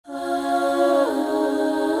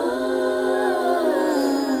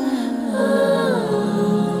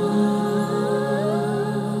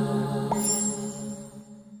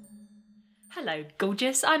Hello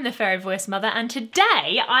gorgeous, I'm the Fairy Voice Mother, and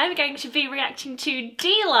today I'm going to be reacting to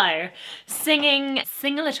D-Lo singing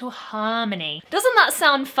Sing a Little Harmony. Doesn't that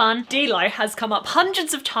sound fun? D-Lo has come up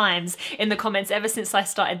hundreds of times in the comments ever since I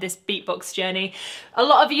started this beatbox journey. A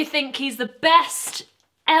lot of you think he's the best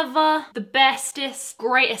ever, the bestest,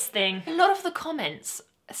 greatest thing. A lot of the comments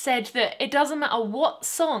said that it doesn't matter what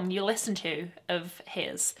song you listen to of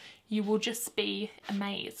his, you will just be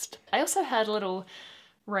amazed. I also heard a little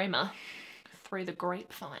rumour through the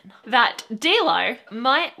grapevine that D-Lo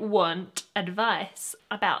might want advice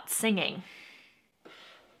about singing.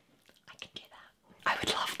 I can do that. I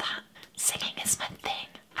would love that. Singing is my thing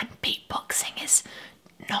and beatboxing is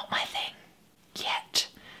not my thing yet.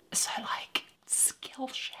 So like,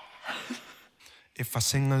 Skillshare. If I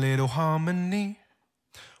sing a little harmony,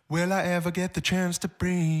 will I ever get the chance to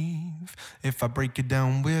breathe? If I break it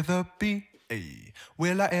down with a beat, hey,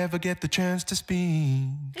 will I ever get the chance to speak?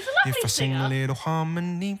 If I sing a little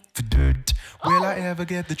harmony, will I ever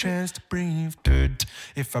get the chance to breathe?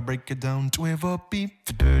 If I break it down with a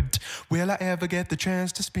beat, will I ever get the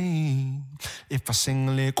chance to speak? If I sing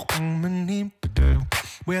a little harmony,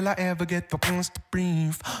 will I ever get the chance to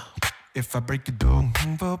breathe? If I break it down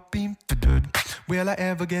with a beat, will I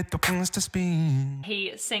ever get the chance to speak?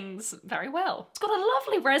 He sings very well. It's got a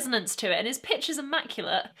lovely resonance to it and his pitch is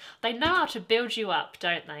immaculate. They know how to build you up,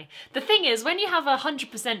 don't they? The thing is, when you have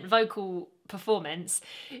 100% vocal performance,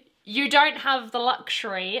 you don't have the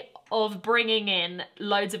luxury of bringing in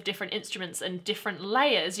loads of different instruments and different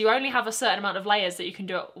layers. You only have a certain amount of layers that you can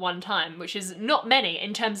do at one time, which is not many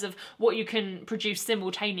in terms of what you can produce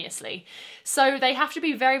simultaneously. So they have to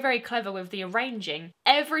be very, very clever with the arranging.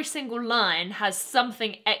 Every single line has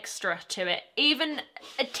something extra to it, even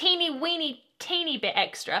a teeny bit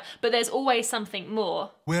extra, but there's always something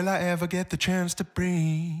more. Will I ever get the chance to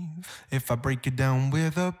breathe? If I break it down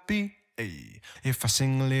with a beat. If I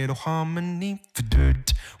sing a little harmony,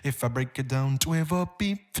 if I break it down with a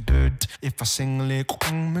beat, if I sing a little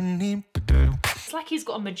harmony. It's like he's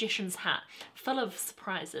got a magician's hat full of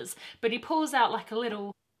surprises, but he pulls out like a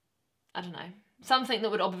little, I don't know, something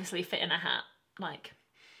that would obviously fit in a hat, like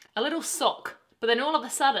a little sock, but then all of a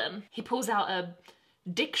sudden he pulls out a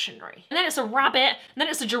dictionary. And then it's a rabbit, and then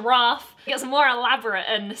it's a giraffe. It gets more elaborate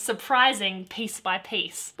and surprising piece by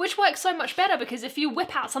piece, which works so much better because if you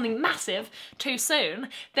whip out something massive too soon,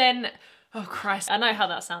 then, oh Christ, I know how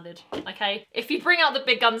that sounded, okay? If you bring out the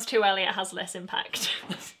big guns too early, it has less impact.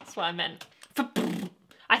 That's what I meant.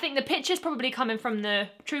 I think the pitch is probably coming from the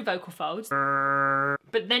true vocal folds,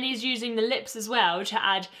 but then he's using the lips as well to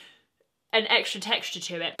add an extra texture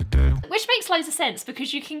to it, which makes loads of sense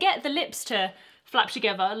because you can get the lips to flap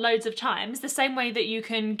together loads of times the same way that you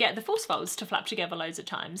can get the false folds to flap together loads of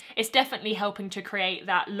times. It's definitely helping to create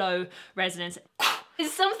that low resonance.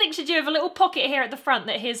 There's something to do with a little pocket here at the front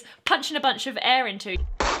that he's punching a bunch of air into.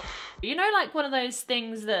 You know, like one of those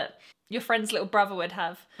things that your friend's little brother would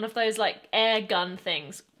have? One of those like air gun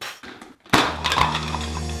things.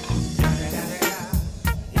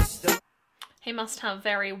 He must have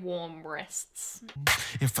very warm wrists.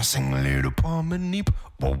 If I sing a little harmony,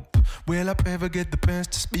 will I ever get the chance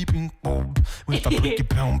to speak? If I break it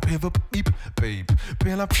down, pivot, beep, babe,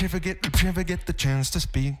 will I ever get the chance to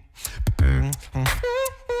speak?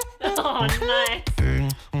 Oh, nice.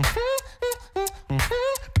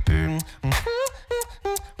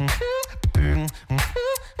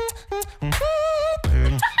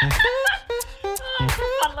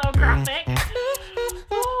 Fun little graphic.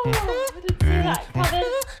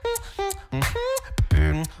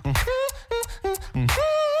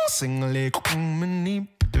 Sing a little harmony,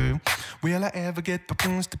 will I ever get the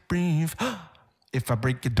chance to breathe? If I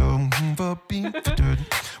break it down,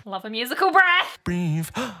 Love a musical breath. Breathe.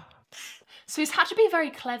 So he's had to be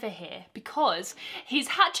very clever here because he's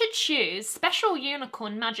had to choose special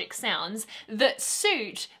unicorn magic sounds that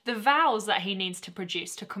suit the vowels that he needs to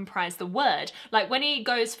produce to comprise the word. Like when he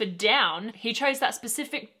goes for down, he chose that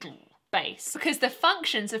specific bass because the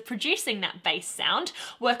functions of producing that bass sound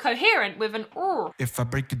were coherent with an R. If I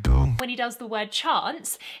break it down. When he does the word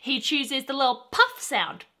chance, he chooses the little puff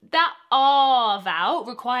sound. That R vowel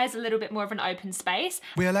requires a little bit more of an open space.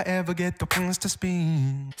 Will I ever get the chance to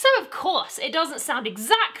speak? So of course, it doesn't sound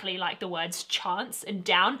exactly like the words chance and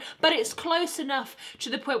down, but it's close enough to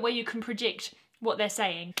the point where you can predict what they're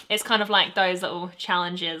saying. It's kind of like those little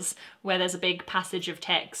challenges where there's a big passage of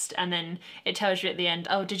text and then it tells you at the end,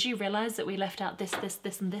 oh, did you realise that we left out this, this,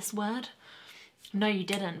 this and this word? No, you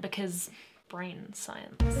didn't, because brain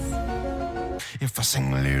science. If I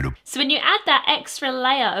sing a little. So when you add that extra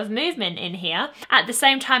layer of movement in here, at the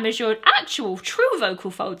same time as your actual true vocal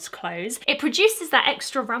folds close, it produces that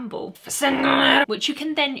extra rumble, which you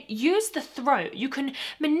can then use the throat. You can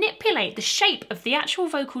manipulate the shape of the actual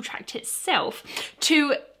vocal tract itself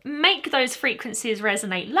to make those frequencies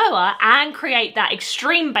resonate lower and create that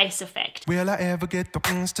extreme bass effect. Will I ever get the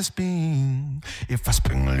chance to spin? If I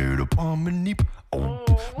spring a little harmony, oh.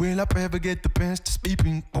 Will I ever get the chance to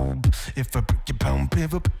speaking? Oh. If I break your pound,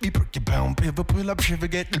 pivot, break your pound, pivot, will I ever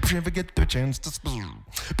get the chance to spin?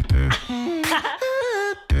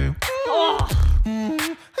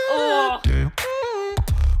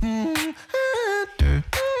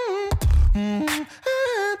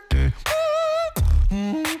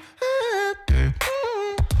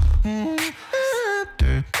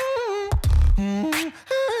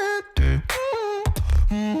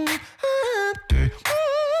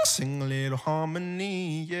 Sing a little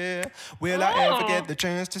harmony, yeah. Will I ever get the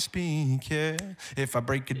chance to speak, yeah? If I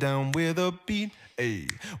break it down with a beat, hey.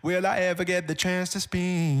 Will I ever get the chance to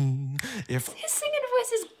speak? If his singing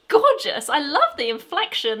voice is gorgeous. I love the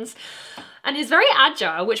inflections. And he's very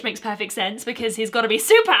agile, which makes perfect sense because he's got to be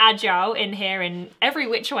super agile in here in every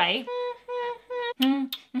which way.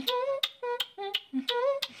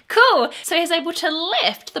 Cool, so he's able to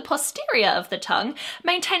lift the posterior of the tongue,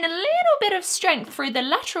 maintain a little bit of strength through the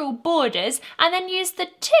lateral borders, and then use the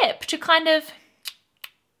tip to kind of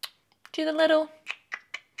do the little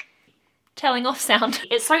telling off sound.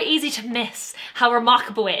 It's so easy to miss how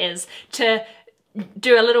remarkable it is to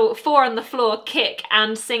do a little 4 on the floor kick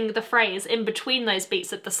and sing the phrase in between those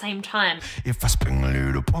beats at the same time. If I spring a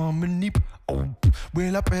little harmony, oh,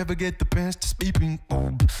 will I ever get the chance to speaking?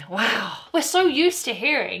 Oh. Wow, we're so used to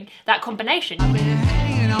hearing that combination. I've been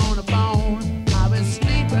hanging on the phone, I've been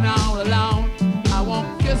sleeping all alone, I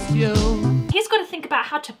won't kiss you. He's got to think about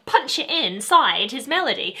how to punch it inside his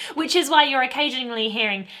melody, which is why you're occasionally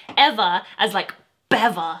hearing ever as like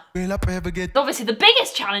bever. Will I ever get... Obviously the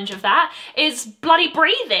biggest challenge of that is bloody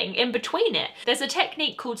breathing in between it. There's a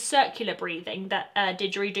technique called circular breathing that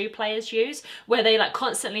didgeridoo players use, where they like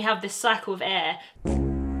constantly have this cycle of air.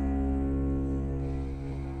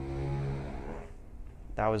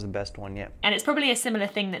 That was the best one yet. And it's probably a similar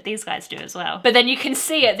thing that these guys do as well. But then you can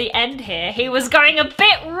see at the end here, he was going a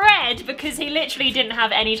bit red because he literally didn't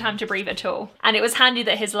have any time to breathe at all. And it was handy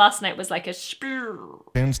that his last note was like a spoo.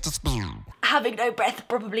 Having no breath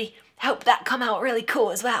probably helped that come out really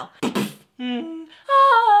cool as well.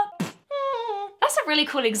 That's a really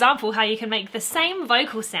cool example how you can make the same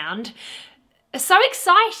vocal sound so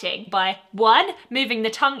exciting by 1, moving the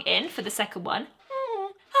tongue in for the second one,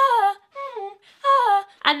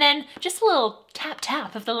 and then just a little tap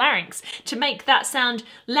tap of the larynx to make that sound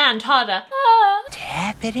land harder.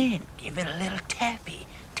 Tap it in, give it a little tappy.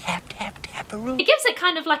 Tap, tap, tap-a-roo. It gives it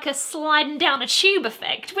kind of like a sliding down a tube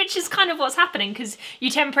effect, which is kind of what's happening because you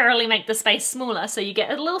temporarily make the space smaller, so you get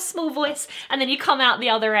a little small voice and then you come out the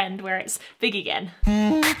other end where it's big again.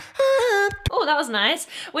 Oh, that was nice.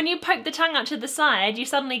 When you poke the tongue out to the side, you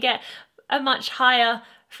suddenly get a much higher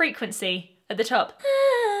frequency at the top.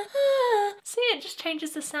 See, it just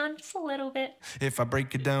changes the sound just a little bit. If I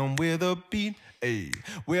break it down with a beat, hey,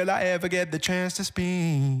 will I ever get the chance to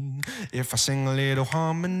speak? If I sing a little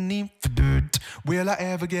harmony, will I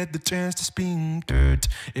ever get the chance to speak?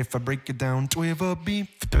 If I break it down with a beat,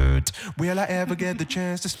 will I ever get the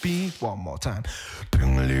chance to speak? One more time.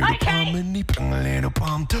 Bring a little harmony, bring a little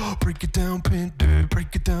pump, break it down, pin,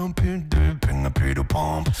 break it down, pin, bring a little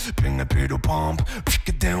pump, bring a little pump, break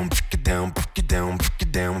it down, break it down, break it down, break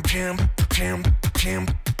it down, jam, jam, jam,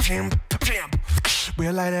 jam, jam.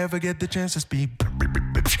 Will I ever get the chance to speak?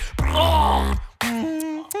 Oh.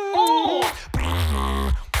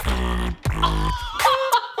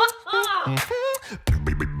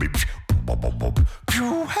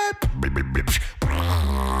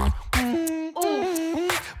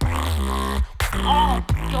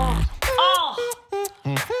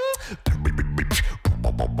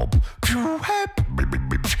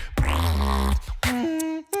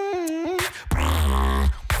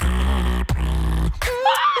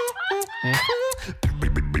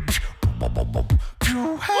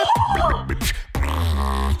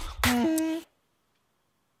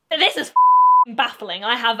 This is baffling.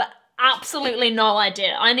 I have absolutely no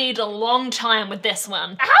idea. I need a long time with this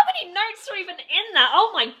one. How many notes are even in that?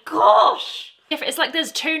 Oh my gosh! If it's like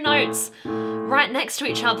there's 2 notes right next to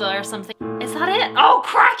each other or something. Is that it? Oh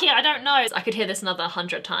cracky, I don't know. I could hear this another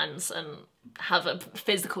 100 times and have a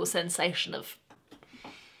physical sensation of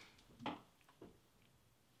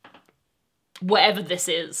whatever this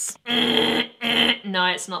is. No,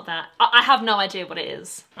 it's not that. I have no idea what it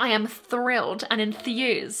is. I am thrilled and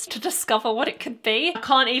enthused to discover what it could be. I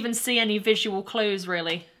can't even see any visual clues,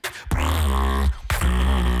 really.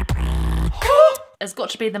 It's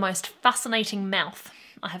got to be the most fascinating mouth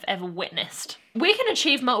I have ever witnessed. We can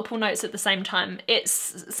achieve multiple notes at the same time.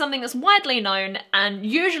 It's something that's widely known, and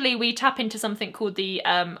usually we tap into something called the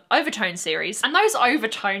overtone series, and those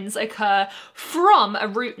overtones occur from a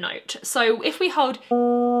root note. So if we hold,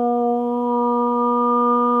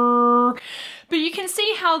 but you can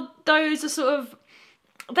see how those are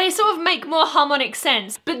they sort of make more harmonic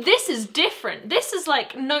sense. But this is different. This is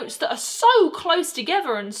like notes that are so close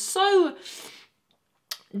together and so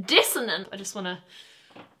dissonant. I just want to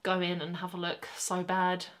go in and have a look so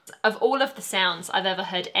bad. Of all of the sounds I've ever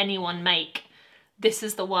heard anyone make, this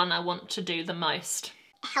is the one I want to do the most.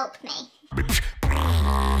 Help me.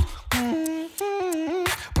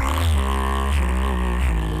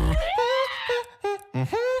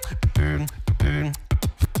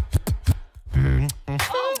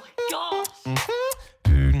 Oh my gosh!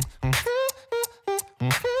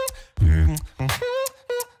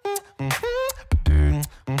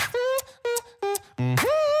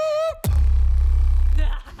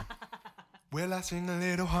 Well, I sing a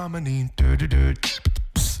little harmony. Oh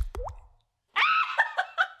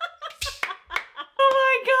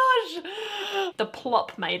my gosh! The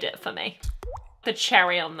plop made it for me. The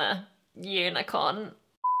cherry on the unicorn.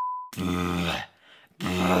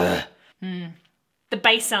 The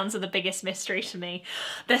bass sounds are the biggest mystery to me.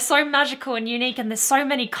 They're so magical and unique, and there's so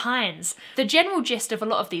many kinds. The general gist of a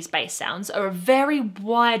lot of these bass sounds are a very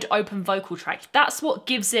wide open vocal tract. That's what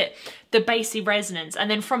gives it the bassy resonance, and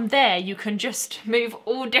then from there you can just move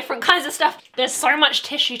all different kinds of stuff. There's so much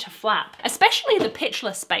tissue to flap, especially the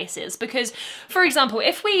pitchless basses, because for example,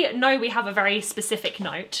 if we know we have a very specific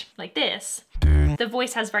note like this, the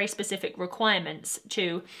voice has very specific requirements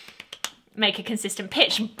to make a consistent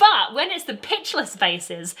pitch, but when it's the pitchless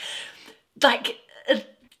basses, like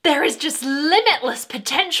there is just limitless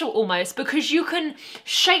potential almost, because you can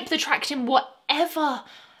shape the tract in whatever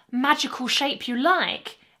magical shape you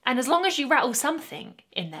like, and as long as you rattle something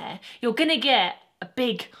in there, you're gonna get a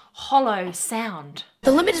big hollow sound.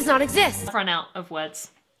 The limit does not exist. I've run out of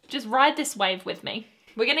words. Just ride this wave with me.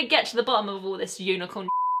 We're gonna get to the bottom of all this unicorn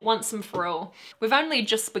once and for all. We've only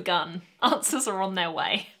just begun. Answers are on their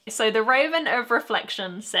way. So the Raven of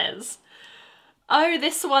Reflection says, "Oh,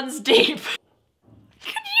 this one's deep."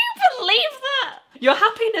 Can you believe that? Your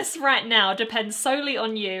happiness right now depends solely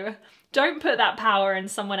on you. Don't put that power in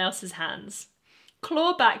someone else's hands.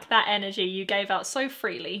 Claw back that energy you gave out so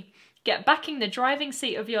freely. Get back in the driving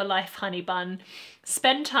seat of your life, honey bun.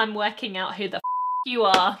 Spend time working out who the you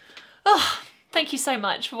are. Oh, thank you so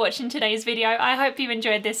much for watching today's video. I hope you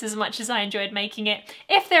enjoyed this as much as I enjoyed making it.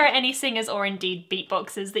 If there are any singers or indeed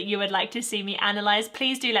beatboxers that you would like to see me analyse,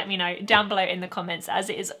 please do let me know down below in the comments, as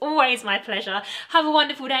it is always my pleasure. Have a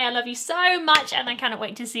wonderful day. I love you so much, and I cannot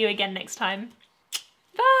wait to see you again next time.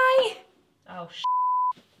 Bye! Oh,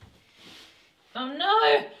 oh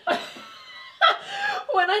no!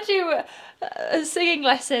 When I do singing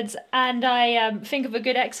lessons and I think of a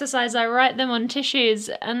good exercise, I write them on tissues,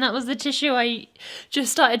 and that was the tissue I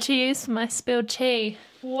just started to use for my spilled tea.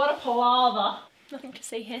 What a palaver. Nothing to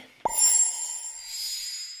see here.